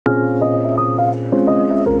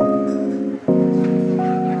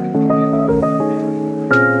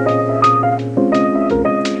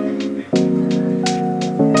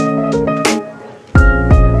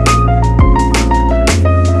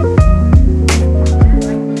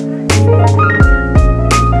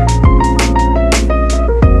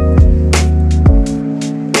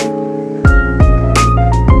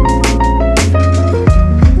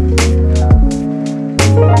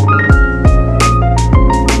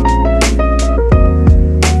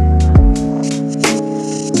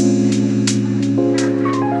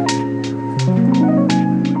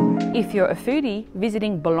a foodie,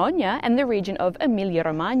 visiting Bologna and the region of Emilia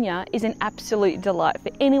Romagna is an absolute delight for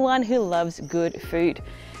anyone who loves good food.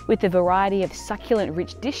 With a variety of succulent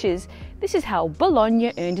rich dishes, this is how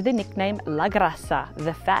Bologna earned the nickname La Grassa,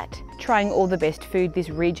 the fat. Trying all the best food this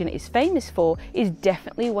region is famous for is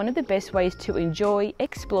definitely one of the best ways to enjoy,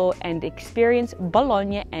 explore and experience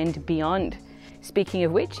Bologna and beyond. Speaking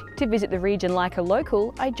of which, to visit the region like a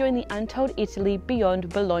local, I joined the Untold Italy Beyond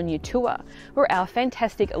Bologna tour, where our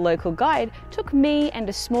fantastic local guide took me and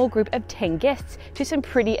a small group of 10 guests to some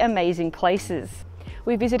pretty amazing places.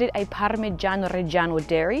 We visited a Parmigiano Reggiano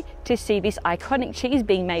dairy to see this iconic cheese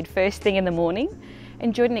being made first thing in the morning,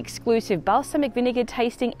 enjoyed an exclusive balsamic vinegar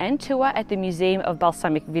tasting and tour at the Museum of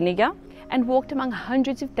Balsamic Vinegar, and walked among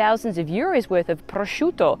hundreds of thousands of euros worth of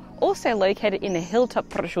prosciutto, also located in a hilltop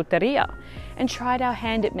prosciutteria, and tried our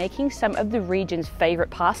hand at making some of the region's favourite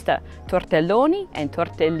pasta, tortelloni and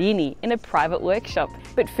tortellini, in a private workshop.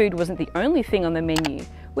 But food wasn't the only thing on the menu.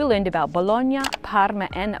 We learned about Bologna, Parma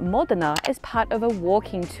and Modena as part of a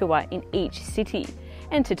walking tour in each city.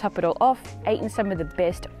 And to top it all off, ate in some of the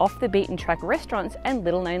best off-the-beaten-track restaurants and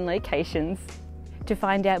little-known locations. To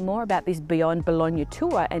find out more about this Beyond Bologna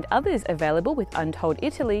tour and others available with Untold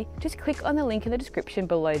Italy, just click on the link in the description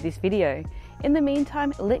below this video. In the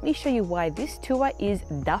meantime, let me show you why this tour is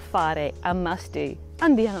da fare, a must-do.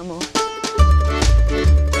 Andiamo!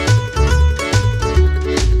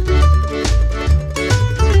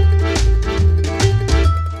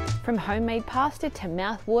 From homemade pasta to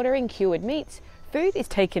mouth-watering cured meats, food is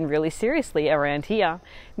taken really seriously around here.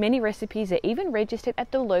 Many recipes are even registered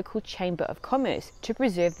at the local Chamber of Commerce to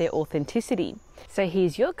preserve their authenticity. So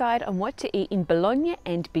here's your guide on what to eat in Bologna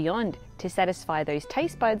and beyond to satisfy those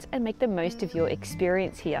taste buds and make the most of your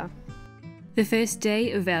experience here. The first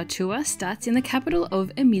day of our tour starts in the capital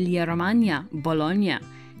of Emilia Romagna, Bologna.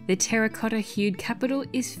 The terracotta-hued capital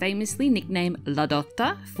is famously nicknamed La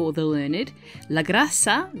Dotta, for the learned, La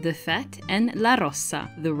Grassa, the fat, and La Rossa,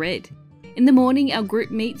 the red. In the morning, our group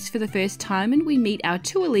meets for the first time and we meet our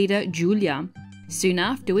tour leader, Giulia. Soon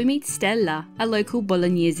after, we meet Stella, a local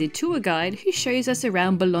Bolognese tour guide who shows us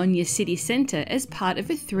around Bologna city centre as part of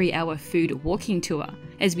a 3-hour food walking tour.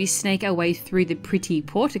 As we snake our way through the pretty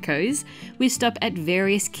porticos, we stop at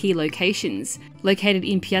various key locations. Located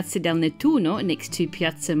in Piazza del Nettuno, next to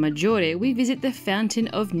Piazza Maggiore, we visit the Fountain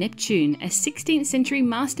of Neptune, a 16th century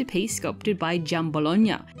masterpiece sculpted by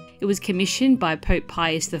Giambologna. It was commissioned by Pope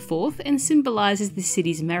Pius IV and symbolises the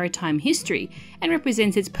city's maritime history and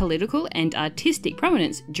represents its political and artistic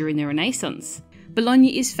prominence during the Renaissance.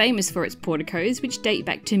 Bologna is famous for its porticos, which date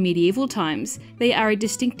back to medieval times. They are a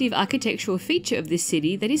distinctive architectural feature of this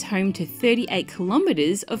city that is home to 38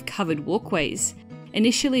 kilometres of covered walkways.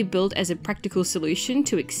 Initially built as a practical solution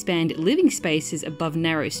to expand living spaces above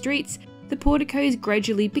narrow streets, the porticos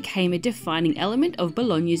gradually became a defining element of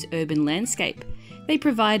Bologna's urban landscape. They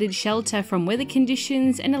provided shelter from weather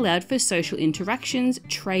conditions and allowed for social interactions,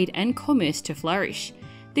 trade and commerce to flourish.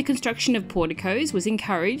 The construction of porticos was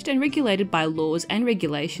encouraged and regulated by laws and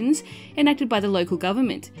regulations enacted by the local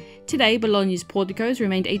government. Today, Bologna's porticos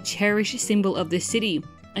remain a cherished symbol of the city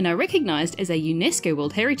and are recognised as a UNESCO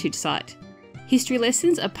World Heritage Site. History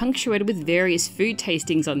lessons are punctuated with various food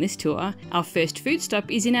tastings on this tour. Our first food stop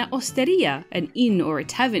is in our osteria, an inn or a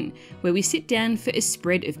tavern, where we sit down for a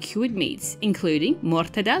spread of cured meats, including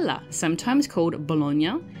mortadella, sometimes called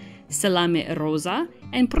Bologna, salame rosa,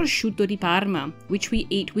 and prosciutto di Parma, which we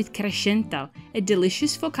eat with crescenta, a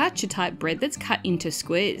delicious focaccia-type bread that's cut into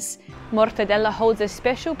squares. Mortadella holds a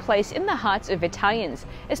special place in the hearts of Italians,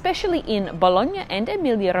 especially in Bologna and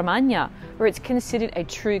Emilia-Romagna, where it's considered a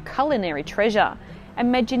true culinary treasure.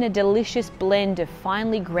 Imagine a delicious blend of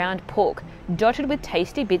finely ground pork, dotted with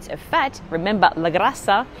tasty bits of fat, remember La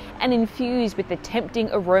Grassa, and infused with the tempting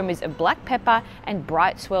aromas of black pepper and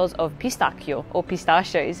bright swirls of pistachio or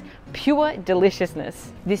pistachios. Pure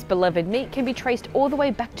deliciousness. This beloved meat can be traced all the way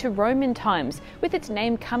back to Roman times, with its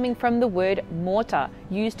name coming from the word mortar,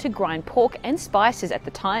 used to grind pork and spices at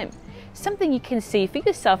the time. Something you can see for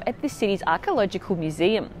yourself at the city's archaeological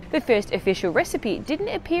museum. The first official recipe didn't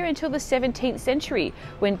appear until the 17th century,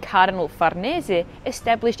 when Cardinal Farnese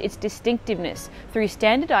established its distinctiveness through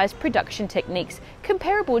standardized production techniques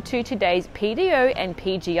comparable to today's PDO and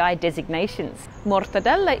PGI designations.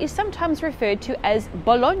 Mortadella is sometimes referred to as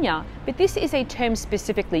Bologna, but this is a term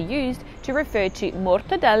specifically used to refer to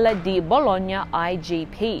Mortadella di Bologna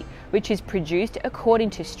IGP, which is produced according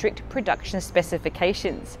to strict production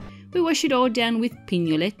specifications. We wash it all down with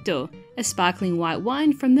Pignoletto, a sparkling white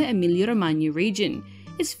wine from the Emilia-Romagna region.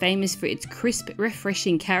 It's famous for its crisp,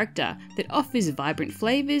 refreshing character that offers vibrant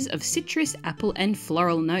flavours of citrus, apple and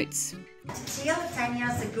floral notes. Till 10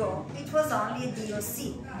 years ago, it was only a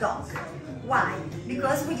DOC, dog. Why?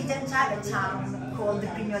 Because we didn't have a town called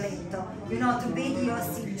Pignoletto. You know, to be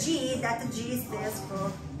DOCG, that G stands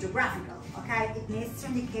for geographical, okay? It needs to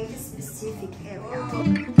indicate a specific area.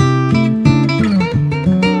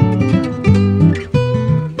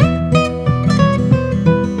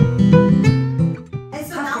 And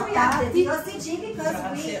so now we have the DOCG because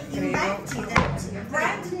we invented a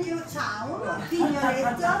brand new town,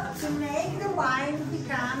 Pignoletto, to make the wine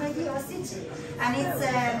become a DOCG. And it's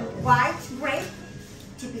a white grape,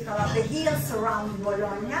 typical of the hills around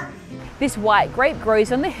Bologna. This white grape grows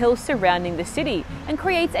on the hills surrounding the city and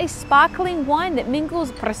creates a sparkling wine that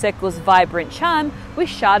mingles Prosecco's vibrant charm with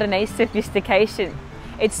Chardonnay's sophistication.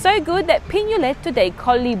 It's so good that Pignoletto dei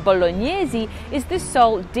Colli Bolognesi is the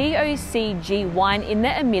sole DOCG wine in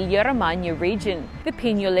the Emilia Romagna region. The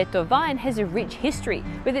Pignoletto vine has a rich history,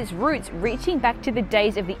 with its roots reaching back to the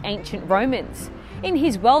days of the ancient Romans. In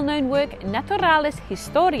his well-known work Naturalis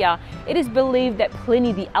Historia, it is believed that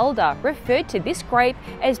Pliny the Elder referred to this grape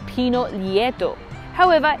as Pinot Lieto.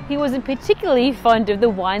 However, he wasn't particularly fond of the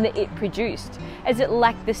wine that it produced, as it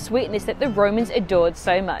lacked the sweetness that the Romans adored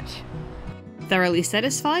so much. Thoroughly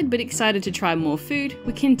satisfied but excited to try more food,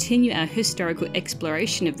 we continue our historical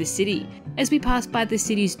exploration of the city. As we pass by the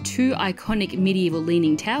city's two iconic medieval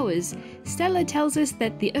leaning towers, Stella tells us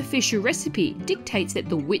that the official recipe dictates that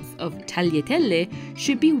the width of tagliatelle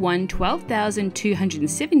should be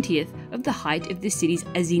 1/12,270th of the height of the city's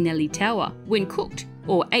Asinelli Tower when cooked,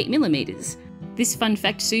 or 8mm. This fun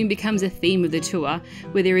fact soon becomes a theme of the tour,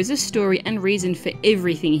 where there is a story and reason for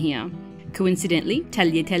everything here. Coincidentally,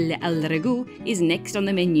 tagliatelle al ragù is next on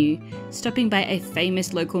the menu. Stopping by a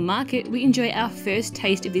famous local market, we enjoy our first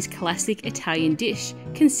taste of this classic Italian dish,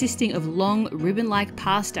 consisting of long, ribbon-like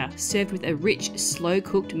pasta served with a rich,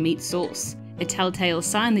 slow-cooked meat sauce. A telltale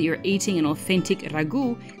sign that you're eating an authentic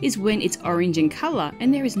ragù is when it's orange in colour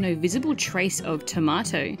and there is no visible trace of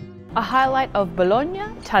tomato. A highlight of Bologna,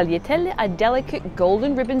 tagliatelle are delicate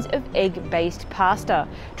golden ribbons of egg-based pasta,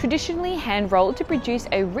 traditionally hand-rolled to produce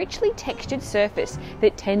a richly textured surface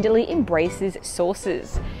that tenderly embraces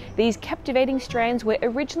sauces. These captivating strands were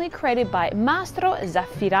originally created by Mastro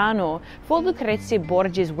Zafirano for Lucrezia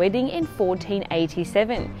Borgia's wedding in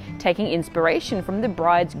 1487, taking inspiration from the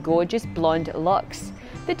bride's gorgeous blonde locks.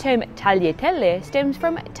 The term tagliatelle stems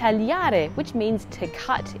from tagliare, which means to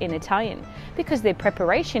cut in Italian, because their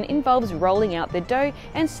preparation involves rolling out the dough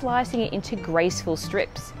and slicing it into graceful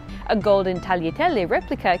strips. A golden tagliatelle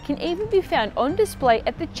replica can even be found on display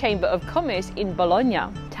at the Chamber of Commerce in Bologna.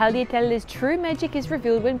 Tagliatelle's true magic is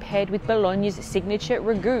revealed when paired with Bologna's signature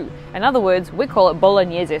ragù. In other words, we call it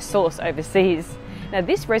Bolognese sauce overseas. Now,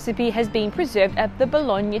 this recipe has been preserved at the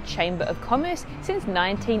Bologna Chamber of Commerce since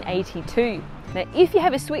 1982. Now, if you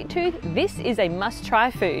have a sweet tooth, this is a must-try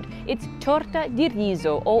food. It's torta di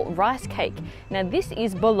riso, or rice cake. Now, this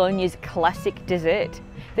is Bologna's classic dessert.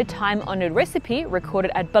 The time-honoured recipe,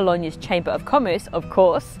 recorded at Bologna's Chamber of Commerce, of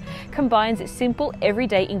course, combines simple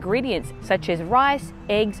everyday ingredients such as rice,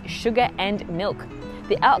 eggs, sugar and milk.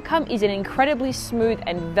 The outcome is an incredibly smooth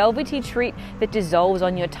and velvety treat that dissolves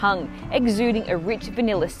on your tongue, exuding a rich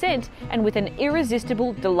vanilla scent and with an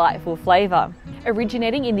irresistible, delightful flavour.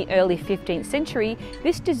 Originating in the early 15th century,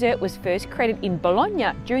 this dessert was first created in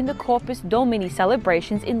Bologna during the Corpus Domini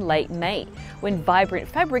celebrations in late May, when vibrant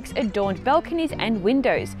fabrics adorned balconies and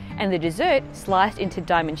windows, and the dessert, sliced into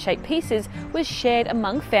diamond-shaped pieces, was shared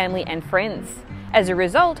among family and friends. As a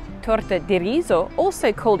result, torta di riso,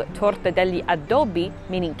 also called torta degli addobbi,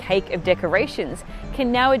 meaning cake of decorations,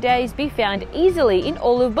 can nowadays be found easily in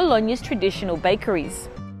all of Bologna's traditional bakeries.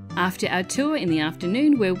 After our tour in the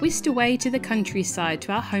afternoon, we're whisked away to the countryside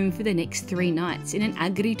to our home for the next 3 nights in an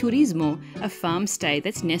agriturismo, a farm stay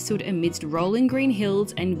that's nestled amidst rolling green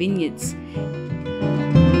hills and vineyards.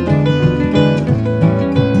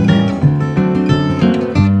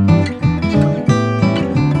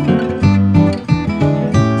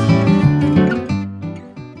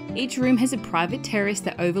 Each room has a private terrace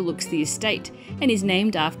that overlooks the estate and is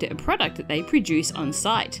named after a product that they produce on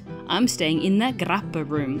site. I'm staying in the grappa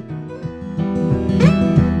room.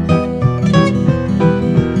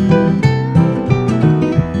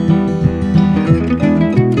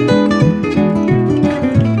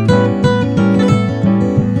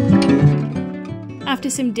 After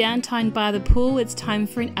some downtime by the pool, it's time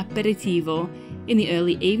for an aperitivo. In the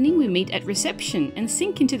early evening, we meet at reception and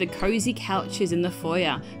sink into the cozy couches in the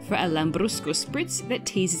foyer for a Lambrusco spritz that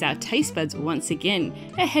teases our taste buds once again,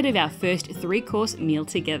 ahead of our first 3-course meal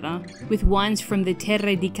together. With wines from the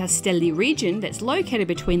Terre di Castelli region that's located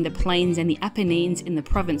between the plains and the Apennines in the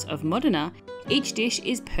province of Modena, each dish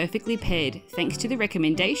is perfectly paired, thanks to the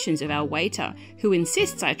recommendations of our waiter, who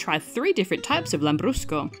insists I try 3 different types of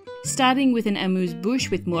Lambrusco. Starting with an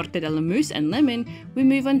amuse-bouche with mortadella mousse and lemon, we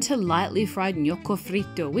move on to lightly fried gnocco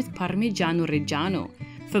fritto with Parmigiano Reggiano.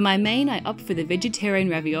 For my main, I opt for the vegetarian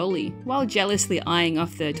ravioli, while jealously eyeing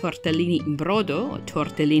off the tortellini in brodo, or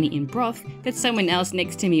tortellini in broth, that someone else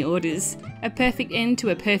next to me orders. A perfect end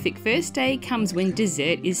to a perfect first day comes when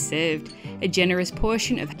dessert is served. A generous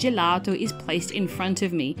portion of gelato is placed in front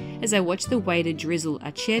of me as I watch the waiter drizzle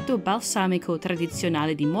aceto balsamico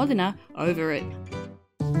tradizionale di Modena over it.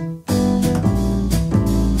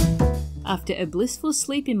 After a blissful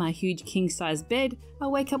sleep in my huge king-size bed, I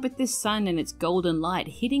wake up with the sun and its golden light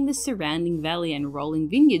hitting the surrounding valley and rolling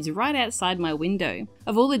vineyards right outside my window.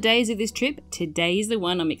 Of all the days of this trip, today is the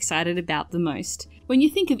one I'm excited about the most. When you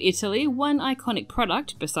think of Italy, one iconic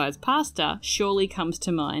product, besides pasta, surely comes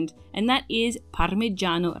to mind, and that is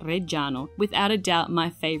Parmigiano Reggiano, without a doubt my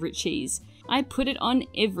favourite cheese. I put it on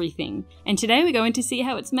everything, and today we're going to see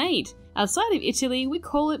how it's made. Outside of Italy, we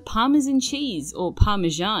call it Parmesan cheese, or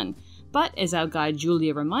Parmesan. But as our guide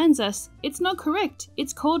Julia reminds us, it's not correct.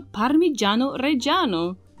 It's called Parmigiano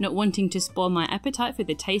Reggiano. Not wanting to spoil my appetite for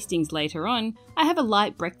the tastings later on, I have a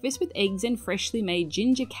light breakfast with eggs and freshly made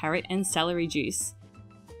ginger, carrot and celery juice.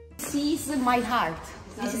 This is my heart.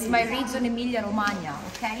 This is my region, Emilia Romagna,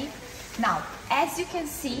 okay? Now, as you can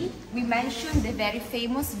see, we mentioned the very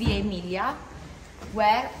famous Via Emilia,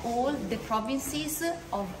 where all the provinces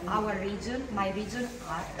of our region, my region,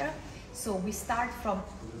 are. So we start from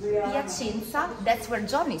Piacenza, that's where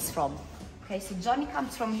Johnny is from. Okay, so Johnny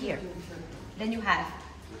comes from here. Then you have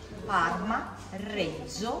Parma,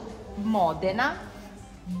 Reggio, Modena,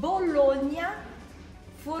 Bologna,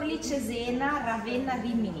 Forlì Cesena, Ravenna,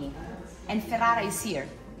 Rimini, and Ferrara is here.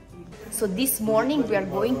 So this morning we are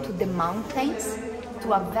going to the mountains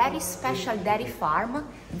to a very special dairy farm,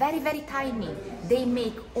 very, very tiny. They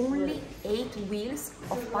make only 8 wheels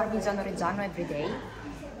of Parmigiano Reggiano every day.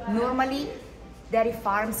 Normally, dairy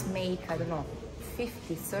farms make, I don't know,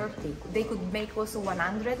 50, 30. They could make also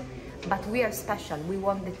 100, but we are special. We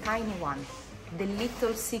want the tiny one, the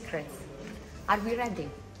little secrets. Are we ready?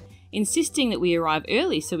 Insisting that we arrive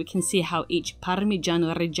early so we can see how each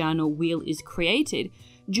Parmigiano Reggiano wheel is created,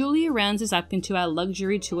 Julia rounds us up into our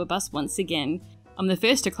luxury tour bus once again. I'm the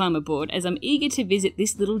first to climb aboard as I'm eager to visit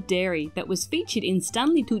this little dairy that was featured in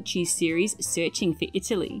Stanley Tucci's series Searching for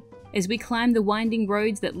Italy. As we climb the winding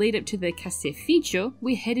roads that lead up to the Caseificio,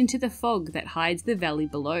 we head into the fog that hides the valley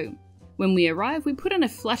below. When we arrive, we put on a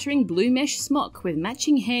flattering blue mesh smock with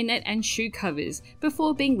matching hairnet and shoe covers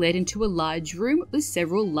before being led into a large room with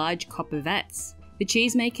several large copper vats. The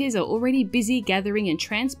cheesemakers are already busy gathering and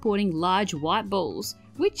transporting large white balls,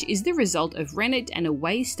 which is the result of rennet and a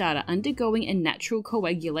whey starter undergoing a natural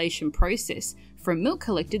coagulation process from milk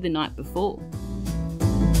collected the night before.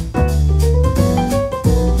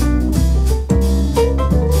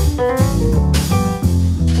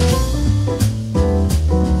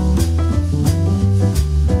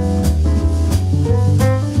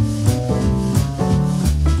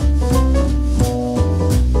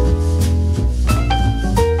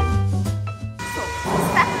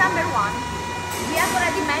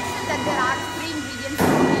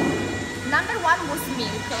 Number 1 was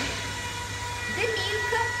milk. The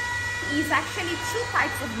milk is actually 2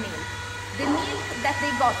 types of milk. The milk that they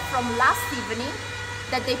got from last evening,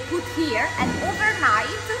 that they put here, and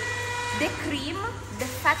overnight the cream, the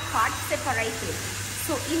fat part separated.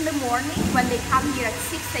 So in the morning when they come here at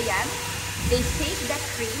 6 a.m, they take that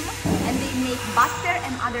cream and they make butter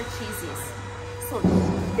and other cheeses. So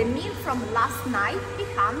the milk from last night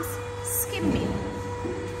becomes skim milk,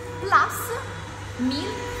 plus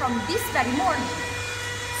milk from this very morning.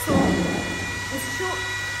 So it's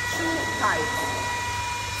two types.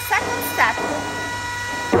 Second step,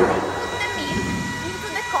 they put the milk into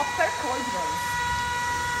the copper cauldron.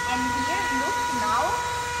 And here, look now,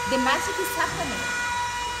 the magic is happening.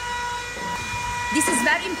 This is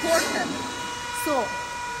very important. So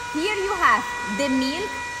here you have the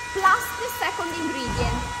milk plus the second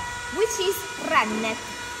ingredient, which is rennet.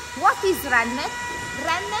 What is rennet?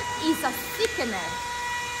 Rennet is a thickener.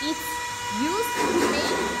 It's used to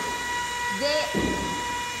make the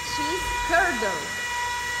cheese curdle.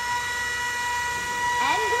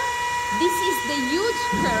 And this is the huge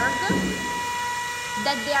curd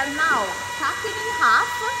that they are now cutting in half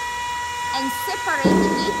and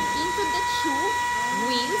separating it into the two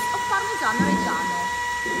wheels of Parmigiano Reggiano.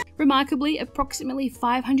 Remarkably, approximately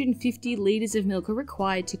 550 litres of milk are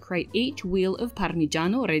required to create each wheel of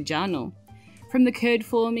Parmigiano Reggiano. From the curd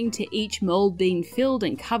forming to each mould being filled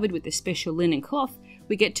and covered with a special linen cloth,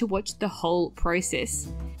 we get to watch the whole process.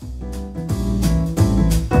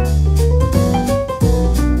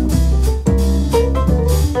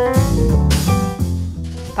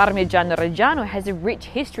 Parmigiano Reggiano has a rich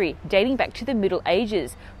history dating back to the Middle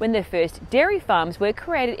Ages, when the first dairy farms were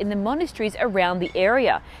created in the monasteries around the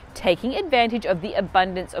area, taking advantage of the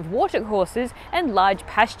abundance of watercourses and large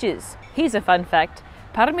pastures. Here's a fun fact.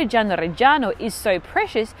 Parmigiano Reggiano is so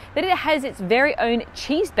precious that it has its very own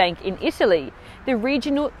cheese bank in Italy. The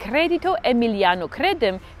regional Credito Emiliano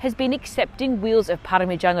Credem has been accepting wheels of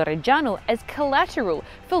Parmigiano Reggiano as collateral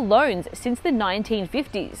for loans since the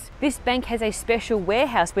 1950s. This bank has a special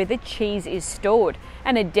warehouse where the cheese is stored,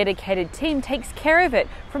 and a dedicated team takes care of it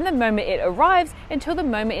from the moment it arrives until the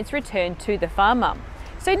moment it's returned to the farmer.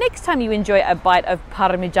 So next time you enjoy a bite of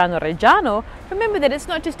Parmigiano Reggiano, remember that it's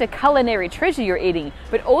not just a culinary treasure you're eating,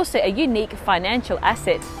 but also a unique financial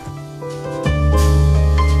asset.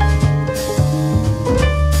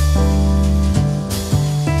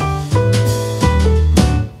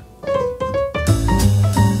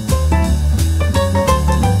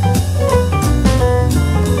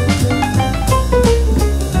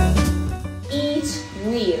 Each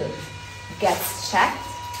wheel gets checked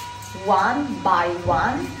one by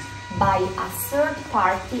a third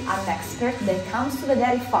party, an expert that comes to the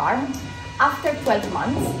dairy farm after 12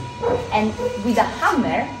 months, and with a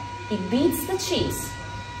hammer it beats the cheese.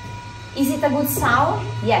 Is it a good sound?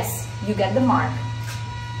 Yes, you get the mark.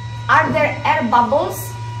 Are there air bubbles?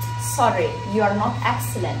 Sorry, you are not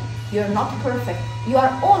excellent, you're not perfect, you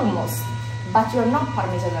are almost, but you're not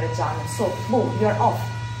Parmigiano Reggiano, so boom, you're off.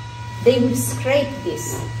 They will scrape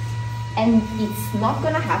this, and it's not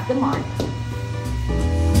gonna have the mark.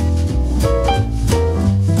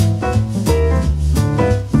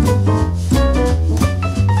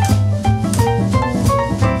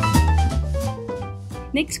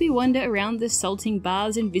 Next we wander around the salting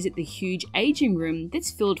baths and visit the huge aging room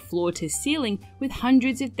that's filled floor to ceiling with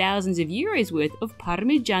hundreds of thousands of euros worth of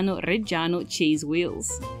Parmigiano Reggiano cheese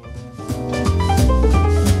wheels.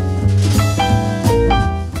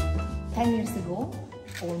 10 years ago,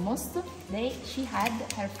 almost, she had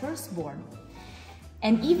her firstborn.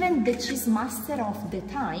 And even the cheese master of the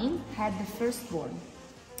time had the firstborn.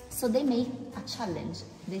 So they made a challenge.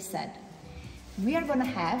 They said, we are gonna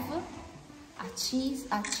have a cheese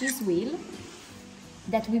wheel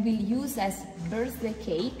that we will use as birthday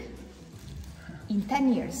cake in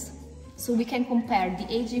 10 years. So we can compare the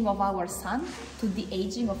aging of our son to the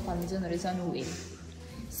aging of Parmigiano Reggiano wheel.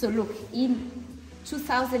 So look, in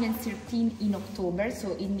 2013 in October,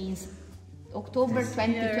 so it means October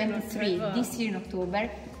 2023, this year in October,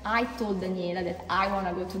 I told Daniela that I want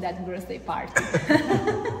to go to that birthday party.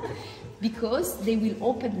 Because they will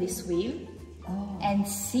open this wheel and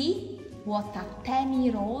see what a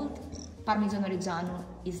 10-year-old Parmigiano Reggiano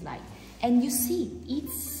is like. And you see,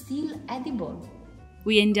 it's still edible.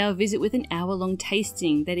 We end our visit with an hour-long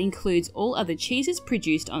tasting that includes all other cheeses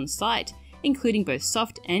produced on site, including both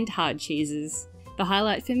soft and hard cheeses. The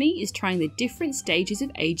highlight for me is trying the different stages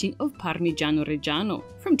of aging of Parmigiano Reggiano,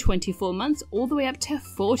 from 24 months all the way up to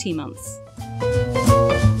 40 months.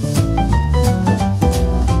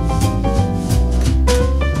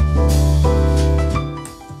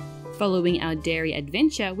 Following our dairy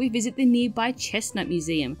adventure, we visit the nearby Chestnut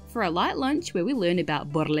Museum for a light lunch where we learn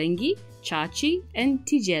about borlenghi, ciacci and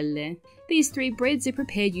tigelle. These three breads are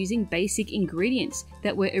prepared using basic ingredients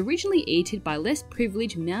that were originally eaten by less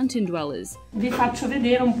privileged mountain dwellers. Vi faccio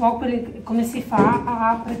vedere un po' come si fa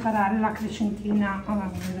a preparare la crescentina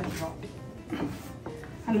all'arrosto.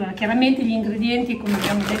 Allora, chiaramente gli ingredienti, come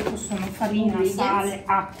abbiamo detto, sono farina, sale,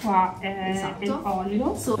 acqua e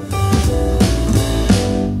olio.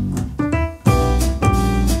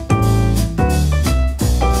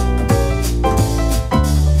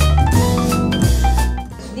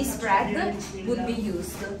 Would be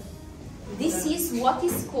used. This is what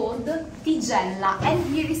is called tigella, and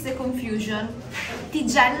here is the confusion.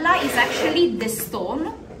 Tigella is actually the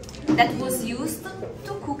stone that was used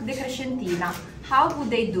to cook the crescentina. How would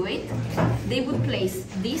they do it? They would place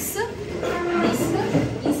this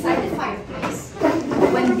inside the fireplace.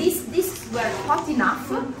 When these were hot enough,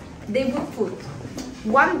 they would put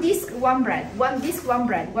one disc, one bread, one disc, one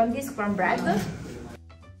bread, one disc, one bread.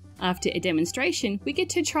 After a demonstration, we get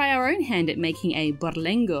to try our own hand at making a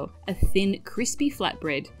borlengo, a thin, crispy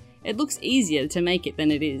flatbread. It looks easier to make it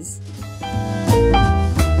than it is.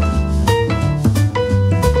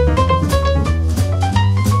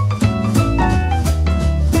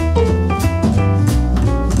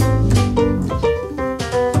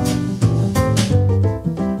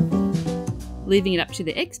 Leaving it up to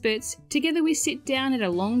the experts, together we sit down at a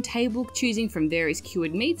long table choosing from various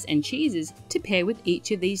cured meats and cheeses to pair with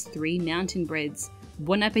each of these 3 mountain breads.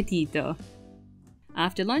 Buon appetito!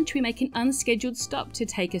 After lunch we make an unscheduled stop to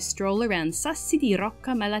take a stroll around Sassi di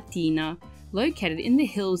Rocca Malatina. Located in the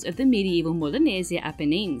hills of the medieval Modenese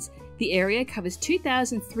Apennines, the area covers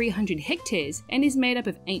 2,300 hectares and is made up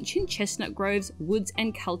of ancient chestnut groves, woods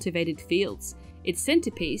and cultivated fields. Its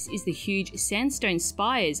centrepiece is the huge sandstone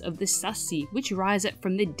spires of the Sassi, which rise up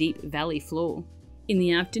from the deep valley floor. In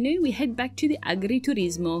the afternoon we head back to the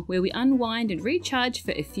agriturismo, where we unwind and recharge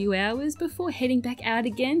for a few hours before heading back out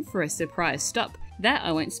again for a surprise stop. That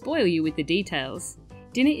I won't spoil you with the details.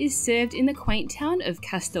 Dinner is served in the quaint town of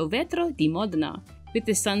Castelvetro di Modena. With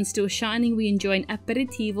the sun still shining, we enjoy an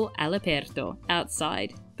aperitivo all'aperto,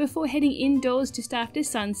 outside, before heading indoors just after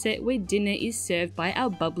sunset, where dinner is served by our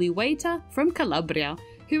bubbly waiter from Calabria,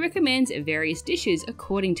 who recommends various dishes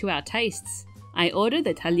according to our tastes. I order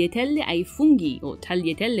the tagliatelle ai funghi, or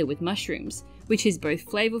tagliatelle with mushrooms, which is both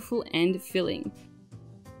flavourful and filling.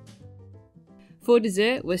 For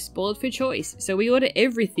dessert, we're spoiled for choice, so we order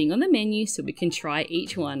everything on the menu so we can try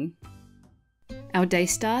each one. Our day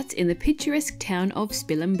starts in the picturesque town of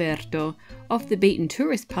Spilimberto. Off the beaten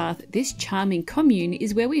tourist path, this charming commune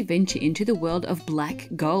is where we venture into the world of black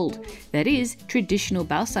gold, that is, traditional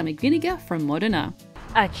balsamic vinegar from Modena.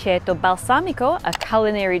 Aceto balsamico, a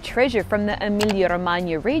culinary treasure from the EMILIA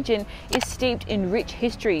Romagna region, is steeped in rich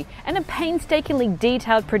history and a painstakingly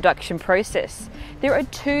detailed production process. There are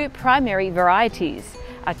 2 primary varieties: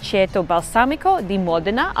 Aceto balsamico di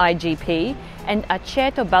Modena IGP and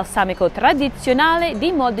Aceto balsamico tradizionale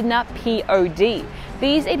di Modena POD.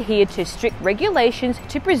 These adhere to strict regulations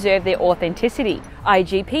to preserve their authenticity.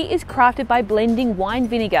 IGP is crafted by blending wine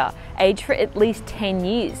vinegar, aged for at least 10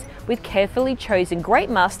 years, with carefully chosen grape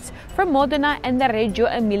musts from Modena and the Reggio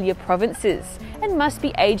Emilia provinces, and must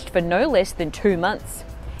be aged for no less than 2 months.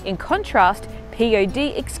 In contrast, POD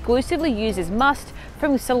exclusively uses must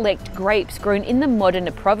from select grapes grown in the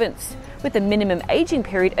Modena province, with a minimum aging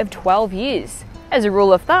period of 12 years. As a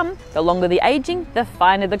rule of thumb, the longer the aging, the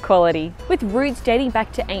finer the quality. With roots dating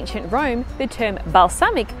back to ancient Rome, the term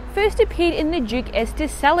balsamic first appeared in the Duke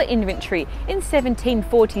Estesella inventory in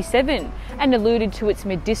 1747 and alluded to its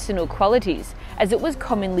medicinal qualities, as it was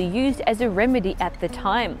commonly used as a remedy at the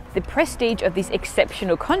time. The prestige of this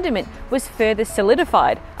exceptional condiment was further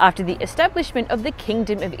solidified after the establishment of the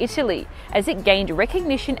Kingdom of Italy, as it gained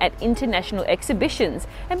recognition at international exhibitions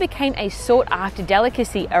and became a sought-after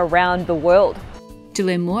delicacy around the world. To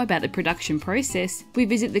learn more about the production process, we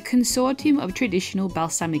visit the Consortium of Traditional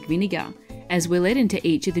Balsamic Vinegar. As we're led into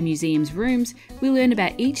each of the museum's rooms, we learn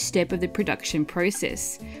about each step of the production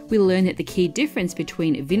process. We learn that the key difference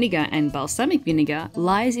between vinegar and balsamic vinegar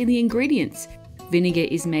lies in the ingredients. Vinegar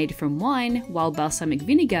is made from wine, while balsamic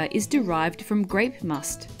vinegar is derived from grape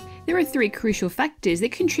must. There are 3 crucial factors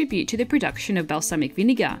that contribute to the production of balsamic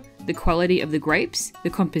vinegar: the quality of the grapes, the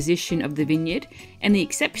composition of the vineyard, and the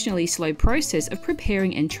exceptionally slow process of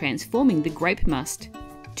preparing and transforming the grape must.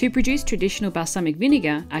 To produce traditional balsamic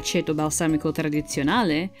vinegar, Aceto balsamico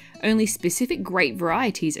tradizionale, only specific grape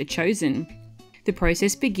varieties are chosen. The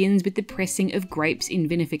process begins with the pressing of grapes in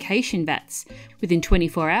vinification vats. Within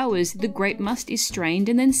 24 hours, the grape must is strained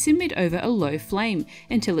and then simmered over a low flame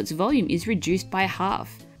until its volume is reduced by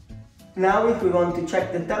half. Now if we want to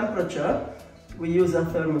check the temperature, we use a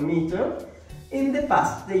thermometer. In the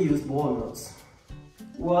past they used walnuts.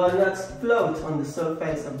 Walnuts float on the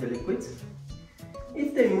surface of the liquid.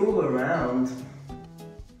 If they move around,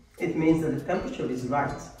 it means that the temperature is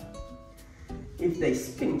right. If they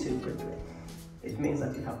spin too quickly, it means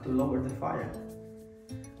that you have to lower the fire.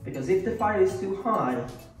 Because if the fire is too high,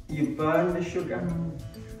 you burn the sugar,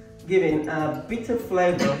 giving a bitter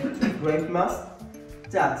flavor to the grape must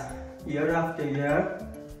that year after year,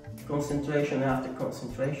 concentration after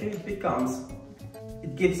concentration,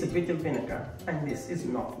 it gives a bitter vinegar, and this is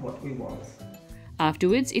not what we want.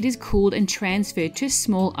 Afterwards, it is cooled and transferred to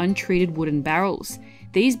small untreated wooden barrels.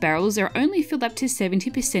 These barrels are only filled up to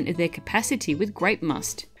 70% of their capacity with grape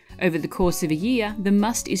must. Over the course of a year, the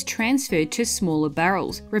must is transferred to smaller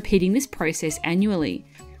barrels, repeating this process annually.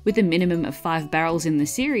 With a minimum of 5 barrels in the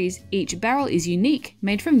series, each barrel is unique,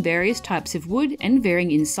 made from various types of wood and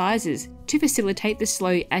varying in sizes, to facilitate the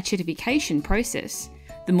slow acetification process.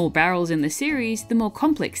 The more barrels in the series, the more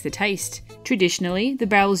complex the taste. Traditionally, the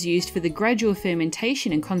barrels used for the gradual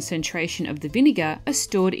fermentation and concentration of the vinegar are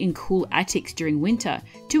stored in cool attics during winter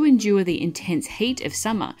to endure the intense heat of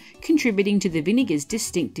summer, contributing to the vinegar's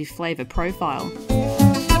distinctive flavour profile.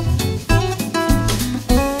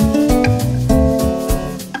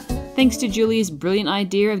 Thanks to Giulia's brilliant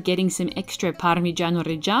idea of getting some extra Parmigiano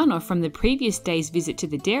Reggiano from the previous day's visit to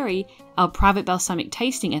the dairy, our private balsamic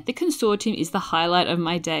tasting at the consortium is the highlight of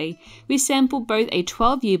my day. We sampled both a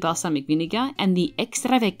 12-year balsamic vinegar and the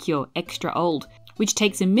Extra Vecchio, Extra Old, which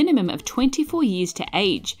takes a minimum of 24 years to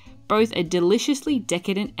age. Both are deliciously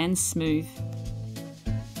decadent and smooth.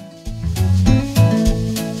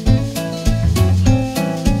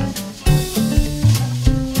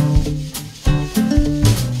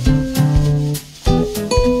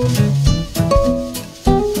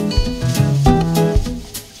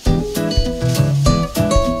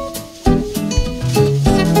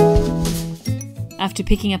 After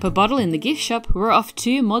picking up a bottle in the gift shop, we're off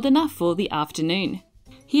to Modena for the afternoon.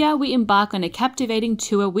 Here we embark on a captivating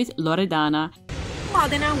tour with Loredana.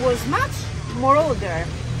 Modena was much more older.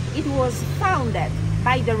 It was founded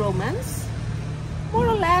by the Romans more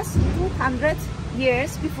or less 200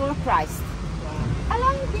 years before Christ.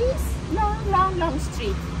 Along this long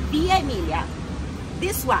street, Via Emilia.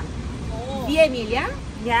 This one, Via Emilia.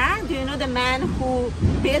 Yeah, do you know the man who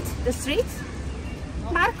built the street?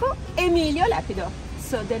 Marco Emilio Lepido.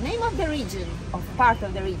 So the name of the region, of part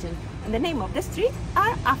of the region, and the name of the street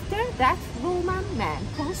are after that Roman man,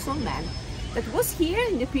 consul man, that was here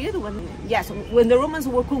in the period when the Romans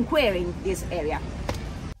were conquering this area.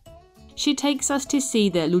 She takes us to see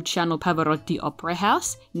the Luciano Pavarotti Opera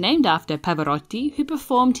House, named after Pavarotti, who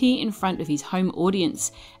performed here in front of his home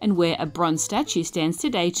audience, and where a bronze statue stands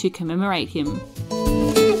today to commemorate him.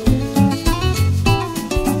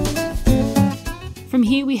 From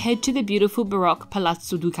here we head to the beautiful Baroque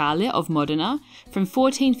Palazzo Ducale of Modena. From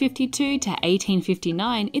 1452 to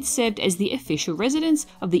 1859 it served as the official residence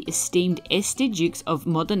of the esteemed Este Dukes of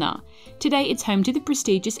Modena. Today it's home to the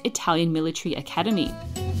prestigious Italian Military Academy.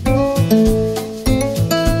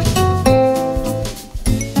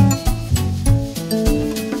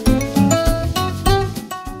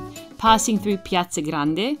 Passing through Piazza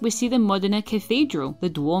Grande, we see the Modena Cathedral, the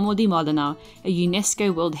Duomo di Modena, a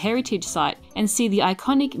UNESCO World Heritage Site, and see the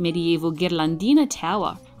iconic medieval Ghirlandina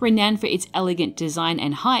Tower. Renowned for its elegant design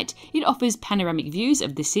and height, it offers panoramic views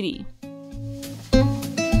of the city.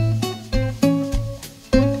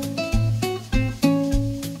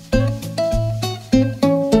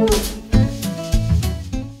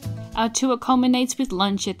 Our tour culminates with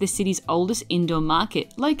lunch at the city's oldest indoor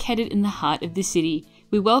market, located in the heart of the city.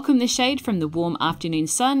 We welcome the shade from the warm afternoon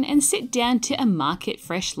sun and sit down to a market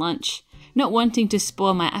fresh lunch. Not wanting to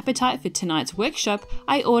spoil my appetite for tonight's workshop,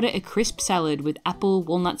 I order a crisp salad with apple,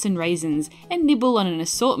 walnuts and raisins and nibble on an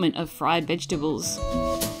assortment of fried vegetables.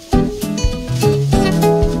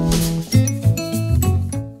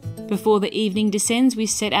 Before the evening descends, we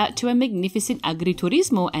set out to a magnificent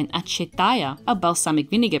agriturismo and acetaia, a balsamic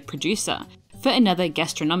vinegar producer, for another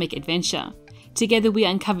gastronomic adventure. Together we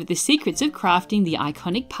uncovered the secrets of crafting the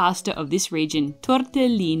iconic pasta of this region,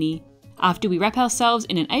 tortellini. After we wrap ourselves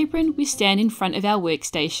in an apron, we stand in front of our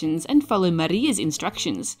workstations and follow Maria's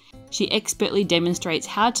instructions. She expertly demonstrates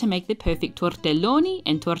how to make the perfect tortelloni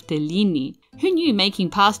and tortellini. Who knew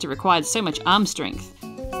making pasta required so much arm strength?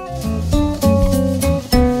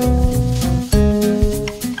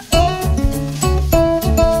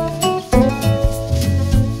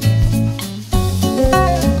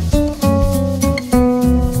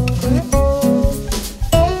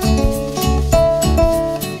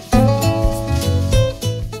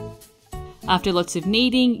 After lots of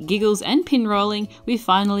kneading, giggles and pin rolling, we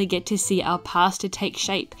finally get to see our pasta take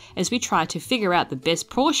shape as we try to figure out the best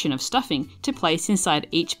portion of stuffing to place inside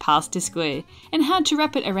each pasta square, and how to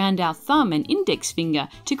wrap it around our thumb and index finger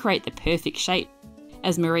to create the perfect shape.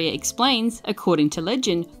 As Maria explains, according to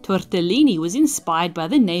legend, tortellini was inspired by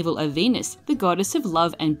the navel of Venus, the goddess of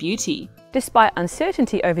love and beauty. Despite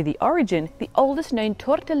uncertainty over the origin, the oldest known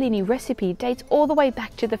tortellini recipe dates all the way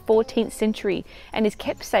back to the 14th century and is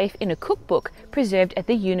kept safe in a cookbook preserved at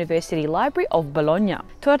the University Library of Bologna.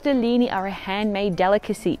 Tortellini are a handmade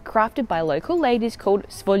delicacy crafted by local ladies called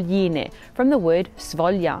svoglini, from the word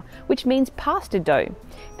svoglia, which means pasta dough.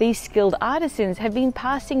 These skilled artisans have been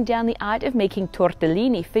passing down the art of making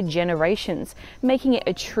tortellini for generations, making it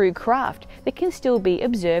a true craft that can still be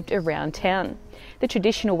observed around town. The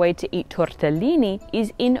traditional way to eat tortellini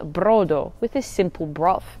is in brodo, with a simple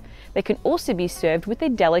broth. They can also be served with a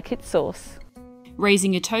delicate sauce.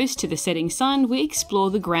 Raising a toast to the setting sun, we explore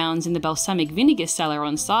the grounds in the balsamic vinegar cellar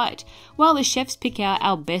on site, while the chefs pick out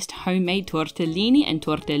our best homemade tortellini and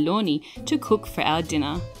tortelloni to cook for our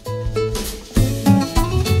dinner.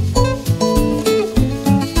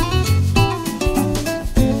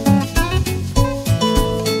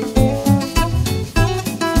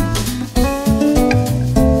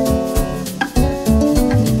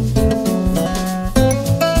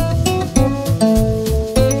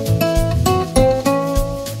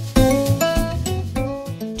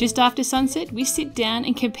 Just after sunset, we sit down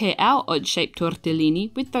and compare our odd-shaped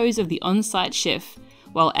tortellini with those of the on-site chef.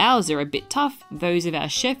 While ours are a bit tough, those of our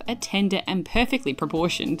chef are tender and perfectly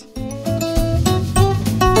proportioned.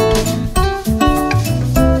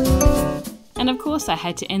 And of course I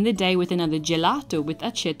had to end the day with another gelato with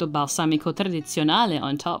aceto balsamico tradizionale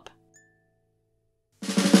on top.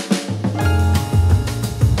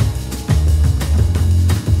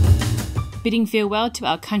 Bidding farewell to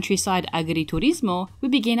our countryside agriturismo, we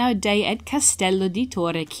begin our day at Castello di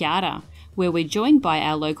Torre Chiara, where we're joined by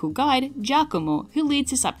our local guide, Giacomo, who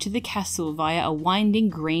leads us up to the castle via a winding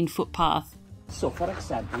green footpath. So, for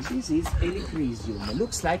example, this is Helichrysum. It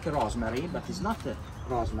looks like rosemary, but it's not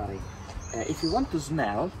rosemary. If you want to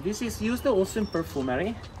smell, this is used also in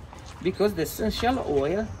perfumery, because the essential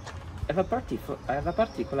oil have a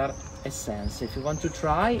particular essence. If you want to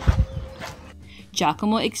try.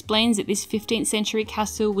 Giacomo explains that this 15th century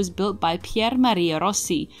castle was built by Pier Maria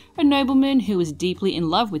Rossi, a nobleman who was deeply in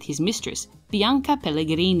love with his mistress, Bianca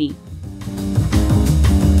Pellegrini.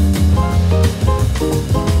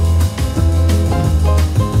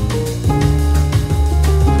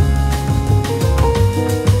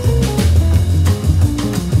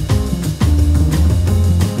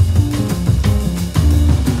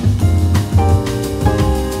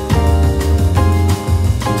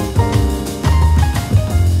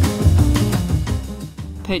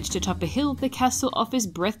 Perched atop a hill, the castle offers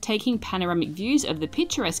breathtaking panoramic views of the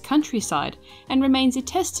picturesque countryside and remains a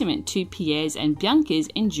testament to Pierre's and Bianca's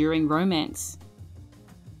enduring romance.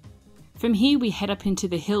 From here we head up into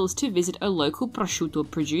the hills to visit a local prosciutto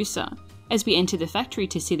producer. As we enter the factory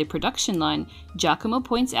to see the production line, Giacomo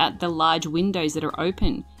points out the large windows that are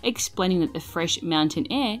open, explaining that the fresh mountain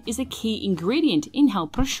air is a key ingredient in how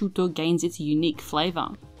prosciutto gains its unique flavour.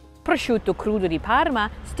 Prosciutto crudo di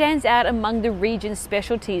Parma stands out among the region's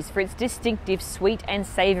specialties for its distinctive sweet and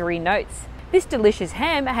savoury notes. This delicious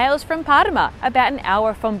ham hails from Parma, about an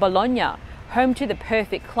hour from Bologna, home to the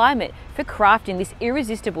perfect climate for crafting this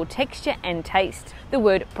irresistible texture and taste. The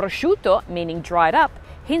word prosciutto, meaning dried up,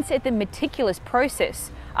 hints at the meticulous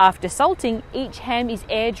process. After salting, each ham is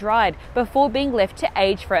air-dried before being left to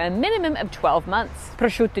age for a minimum of 12 months.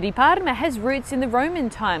 Prosciutto di Parma has roots in the Roman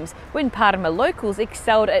times, when Parma locals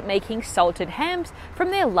excelled at making salted hams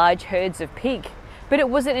from their large herds of pig. But it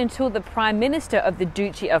wasn't until the Prime Minister of the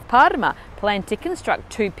Duchy of Parma planned to construct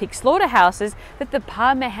 2 pig slaughterhouses that the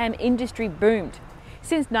Parma ham industry boomed.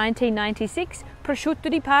 Since 1996, Prosciutto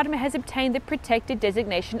di Parma has obtained the protected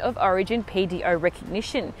designation of origin PDO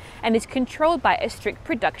recognition and is controlled by a strict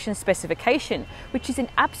production specification, which is an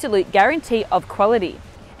absolute guarantee of quality.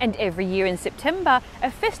 And every year in September, a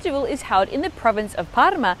festival is held in the province of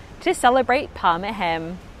Parma to celebrate Parma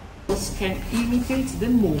ham. This can imitate the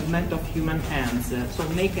movement of human hands, so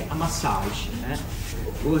make a massage.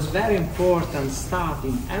 It was very important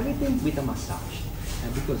starting everything with a massage.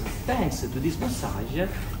 Because thanks to this massage,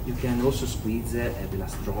 you can also squeeze the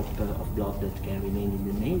last drop of blood that can remain in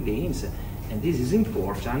the main veins, and this is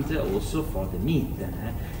important also for the meat.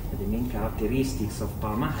 The main characteristics of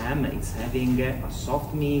Parma ham is having a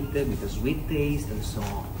soft meat with a sweet taste and so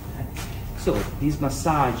on. So this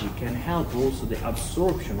massage can help also the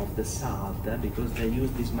absorption of the salt, because they use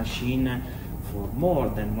this machine for more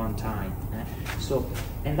than one time. So,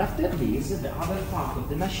 and after this, the other part of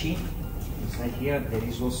the machine, inside here there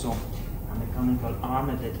is also a mechanical arm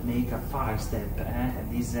that make a fire stamp.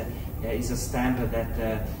 This is a stamp that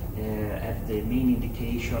has the main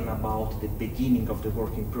indication about the beginning of the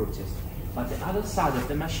working process. But the other side of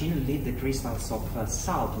the machine leaves the crystals of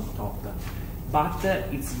salt on top. But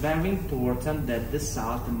it's very important that the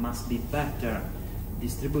salt must be better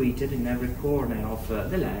distributed in every corner of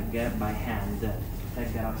the leg by hand.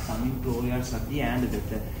 There are some employers at the end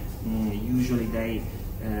that usually they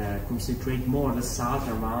concentrate more the salt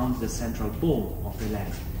around the central bone of the leg.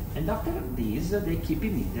 And after this, they keep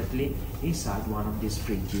immediately inside one of these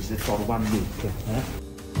fridges for 1 week.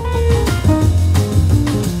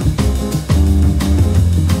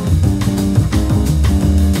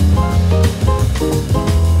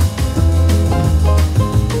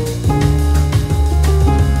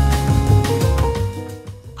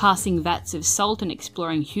 Passing vats of salt and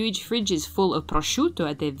exploring huge fridges full of prosciutto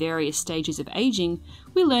at their various stages of aging,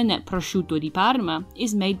 we learn that prosciutto di Parma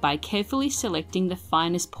is made by carefully selecting the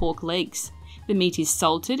finest pork legs. The meat is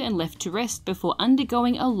salted and left to rest before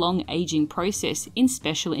undergoing a long aging process in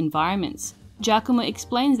special environments. Giacomo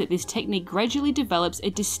explains that this technique gradually develops a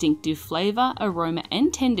distinctive flavour, aroma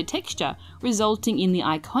and tender texture, resulting in the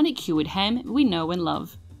iconic cured ham we know and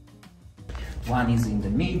love. One is in the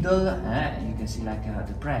middle, you can see like a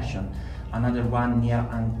depression. Another one near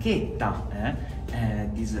Anchetta,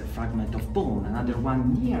 this fragment of bone. Another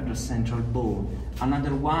one near the central bone.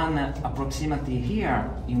 Another one approximately here,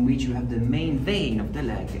 in which you have the main vein of the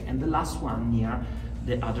leg. And the last one near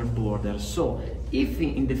the other border. So if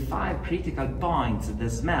in the 5 critical points the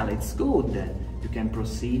smell is good, you can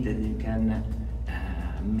proceed and you can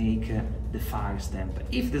make the fire stamp.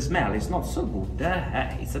 If the smell is not so good,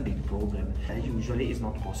 it's a big problem. Usually it's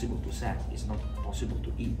not possible to sell, it's not possible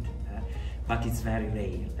to eat, but it's very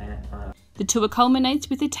rare. The tour culminates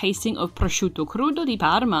with a tasting of prosciutto crudo di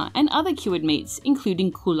Parma and other cured meats,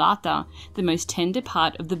 including culata, the most tender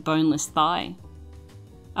part of the boneless thigh.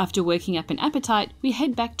 After working up an appetite, we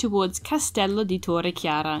head back towards Castello di Torre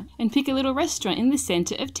Chiara and pick a little restaurant in the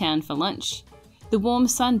centre of town for lunch. The warm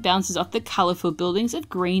sun bounces off the colourful buildings of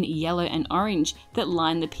green, yellow and orange that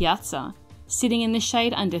line the piazza. Sitting in the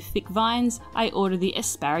shade under thick vines, I order the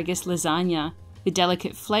asparagus lasagna. The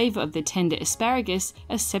delicate flavour of the tender asparagus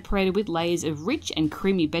is separated with layers of rich and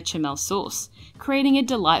creamy bechamel sauce, creating a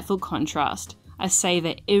delightful contrast. I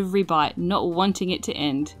savour every bite, not wanting it to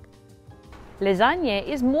end. Lasagna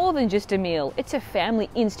is more than just a meal, it's a family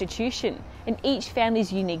institution, and each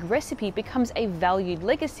family's unique recipe becomes a valued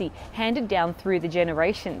legacy handed down through the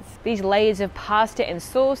generations. These layers of pasta and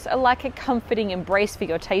sauce are like a comforting embrace for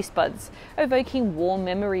your taste buds, evoking warm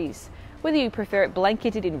memories. Whether you prefer it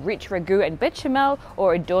blanketed in rich ragu and bechamel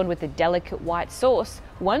or adorned with a delicate white sauce,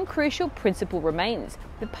 one crucial principle remains: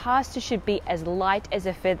 the pasta should be as light as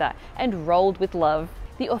a feather and rolled with love.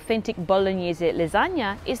 The authentic Bolognese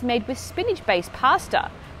lasagna is made with spinach-based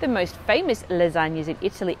pasta. The most famous lasagnas in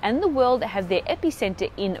Italy and the world have their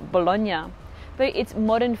epicenter in Bologna. Though its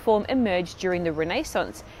modern form emerged during the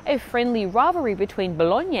Renaissance, a friendly rivalry between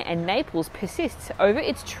Bologna and Naples persists over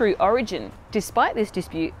its true origin. Despite this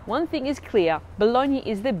dispute, one thing is clear: Bologna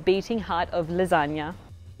is the beating heart of lasagna.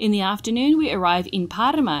 In the afternoon, we arrive in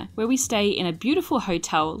Parma, where we stay in a beautiful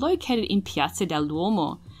hotel located in Piazza del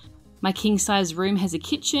Duomo. My king-size room has a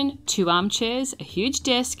kitchen, 2 armchairs, a huge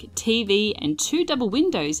desk, TV, and 2 double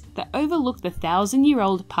windows that overlook the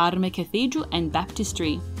 1,000-year-old Parma Cathedral and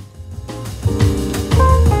Baptistry.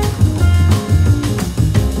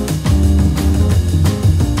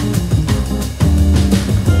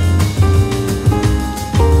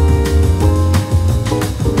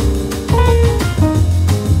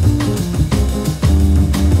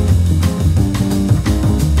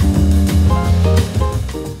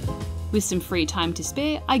 With some free time to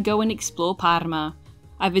spare, I go and explore Parma.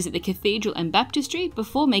 I visit the cathedral and baptistry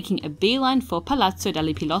before making a beeline for Palazzo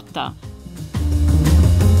della Pilotta.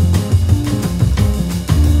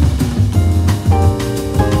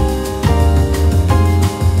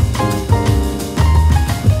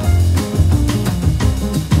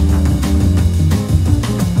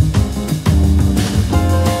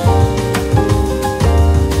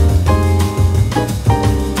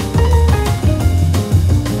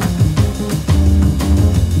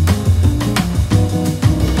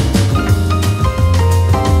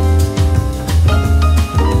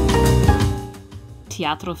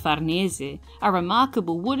 Teatro Farnese, a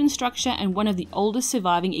remarkable wooden structure and one of the oldest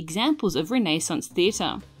surviving examples of Renaissance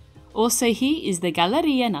theatre. Also here is the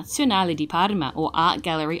Galleria Nazionale di Parma, or Art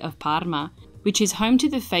Gallery of Parma, which is home to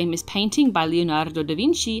the famous painting by Leonardo da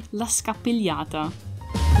Vinci, La Scapigliata.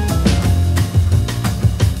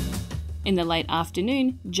 In the late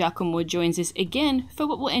afternoon, Giacomo joins us again for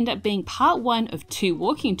what will end up being part 1 of 2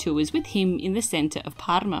 walking tours with him in the centre of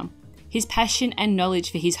Parma. His passion and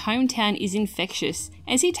knowledge for his hometown is infectious,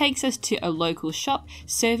 as he takes us to a local shop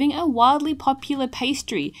serving a wildly popular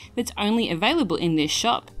pastry that's only available in this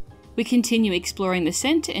shop. We continue exploring the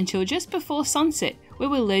centre until just before sunset, where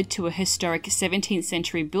we're led to a historic 17th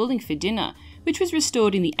century building for dinner, which was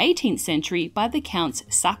restored in the 18th century by the Counts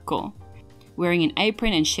Sacco. Wearing an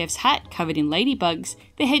apron and chef's hat covered in ladybugs,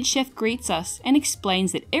 the head chef greets us and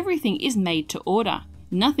explains that everything is made to order.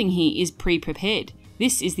 Nothing here is pre-prepared.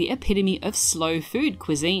 This is the epitome of slow food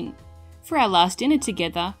cuisine. For our last dinner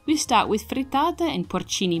together, we start with frittata and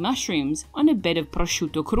porcini mushrooms on a bed of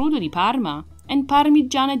prosciutto crudo di Parma and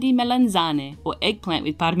parmigiana di melanzane, or eggplant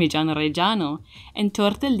with parmigiano reggiano, and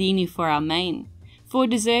tortellini for our main. For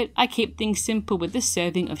dessert, I keep things simple with the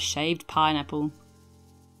serving of shaved pineapple.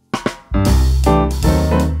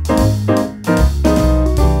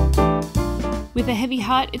 With a heavy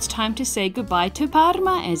heart, it's time to say goodbye to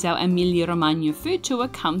Parma as our Emilia Romagna food tour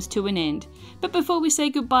comes to an end. But before we say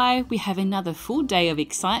goodbye, we have another full day of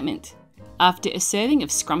excitement. After a serving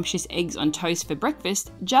of scrumptious eggs on toast for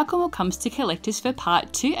breakfast, Giacomo comes to collect us for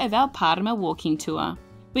part 2 of our Parma walking tour.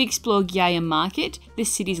 We explore Ghiaia Market, the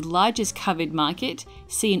city's largest covered market,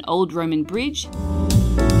 see an old Roman bridge,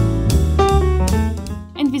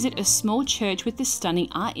 and visit a small church with the stunning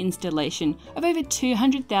art installation of over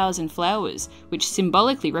 200,000 flowers, which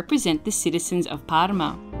symbolically represent the citizens of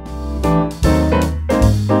Parma.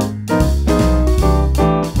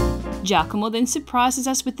 Giacomo then surprises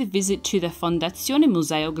us with a visit to the Fondazione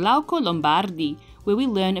Museo Glauco Lombardi, where we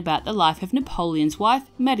learn about the life of Napoleon's wife,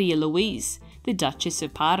 Maria Louise, the Duchess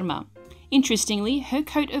of Parma. Interestingly, her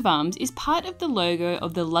coat of arms is part of the logo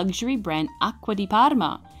of the luxury brand Acqua di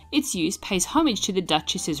Parma. Its use pays homage to the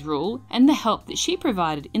Duchess's rule and the help that she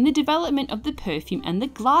provided in the development of the perfume and the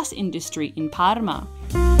glass industry in Parma.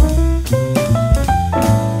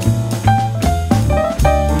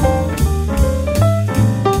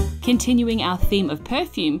 Continuing our theme of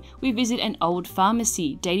perfume, we visit an old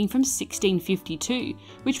pharmacy dating from 1652,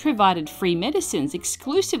 which provided free medicines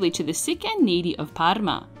exclusively to the sick and needy of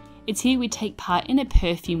Parma. It's here we take part in a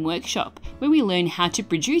perfume workshop, where we learn how to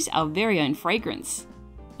produce our very own fragrance.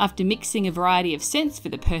 After mixing a variety of scents for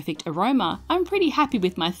the perfect aroma, I'm pretty happy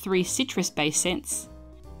with my 3 citrus-based scents.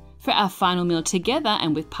 For our final meal together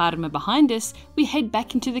and with Parma behind us, we head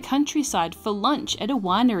back into the countryside for lunch at a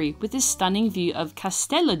winery with a stunning view of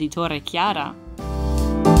Castello di Torre Chiara.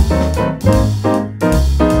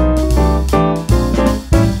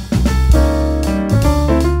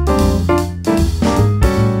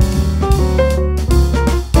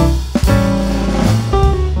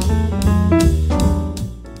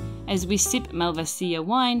 As we sip Malvasia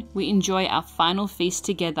wine, we enjoy our final feast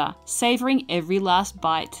together, savouring every last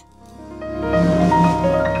bite.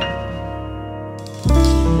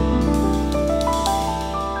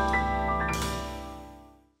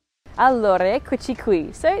 Allora, eccoci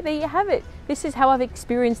qui. So there you have it. This is how I've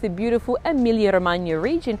experienced the beautiful Emilia Romagna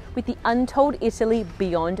region with the Untold Italy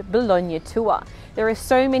Beyond Bologna tour. There are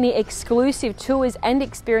so many exclusive tours and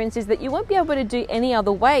experiences that you won't be able to do any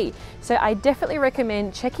other way. So I definitely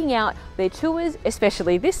recommend checking out their tours,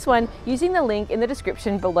 especially this one, using the link in the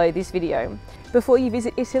description below this video. Before you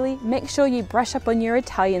visit Italy, make sure you brush up on your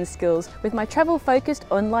Italian skills with my travel-focused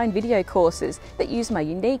online video courses that use my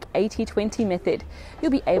unique 80-20 method.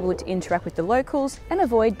 You'll be able to interact with the locals and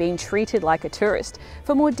avoid being treated like a tourist.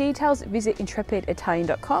 For more details, visit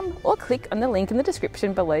intrepiditalian.com or click on the link in the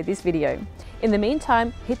description below this video. In the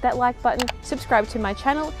meantime, hit that like button, subscribe to my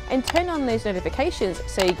channel, and turn on those notifications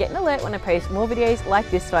so you get an alert when I post more videos like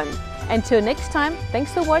this one. Until next time,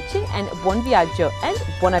 thanks for watching and buon viaggio and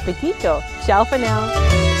buon appetito. Ciao for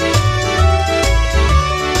now.